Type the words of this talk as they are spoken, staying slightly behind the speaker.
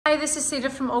Hi, this is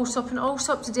Sarah from Allsopp and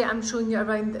Allsopp. Today I'm showing you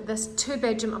around this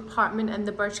 2-bedroom apartment in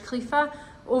the Burj Khalifa.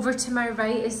 Over to my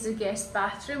right is the guest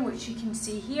bathroom, which you can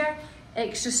see here.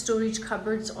 Extra storage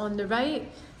cupboards on the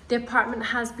right. The apartment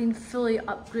has been fully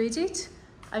upgraded,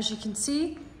 as you can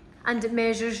see, and it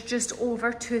measures just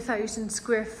over 2,000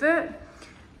 square foot.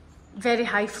 Very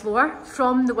high floor.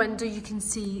 From the window you can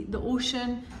see the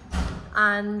ocean,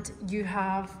 and you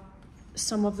have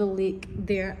some of the lake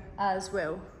there as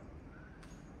well.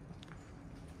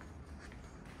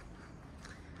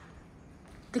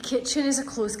 The kitchen is a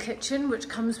closed kitchen which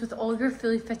comes with all your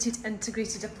fully fitted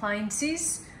integrated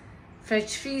appliances,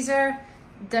 fridge, freezer,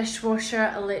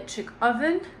 dishwasher, electric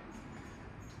oven.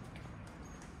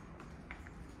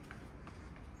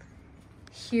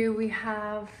 Here we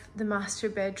have the master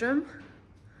bedroom,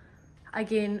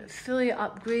 again fully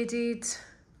upgraded,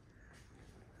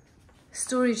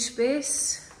 storage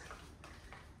space,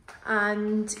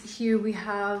 and here we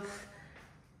have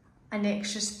an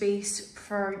extra space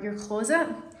for your closet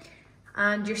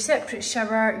and your separate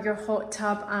shower, your hot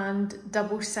tub and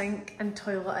double sink and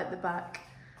toilet at the back.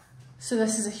 So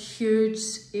this is a huge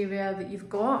area that you've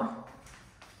got.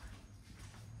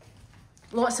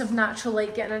 Lots of natural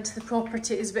light getting into the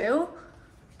property as well.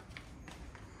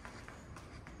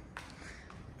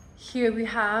 Here we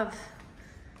have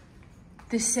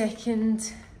the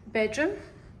second bedroom.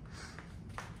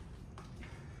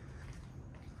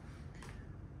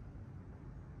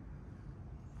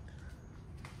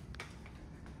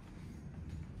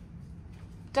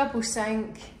 Double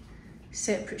sink,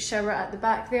 separate shower at the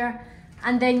back there,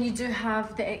 and then you do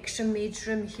have the extra maid's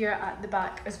room here at the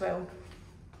back as well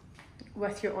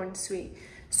with your ensuite.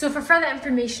 So for further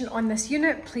information on this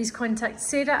unit, please contact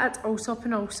Sarah at Allsopp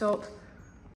and Allsopp.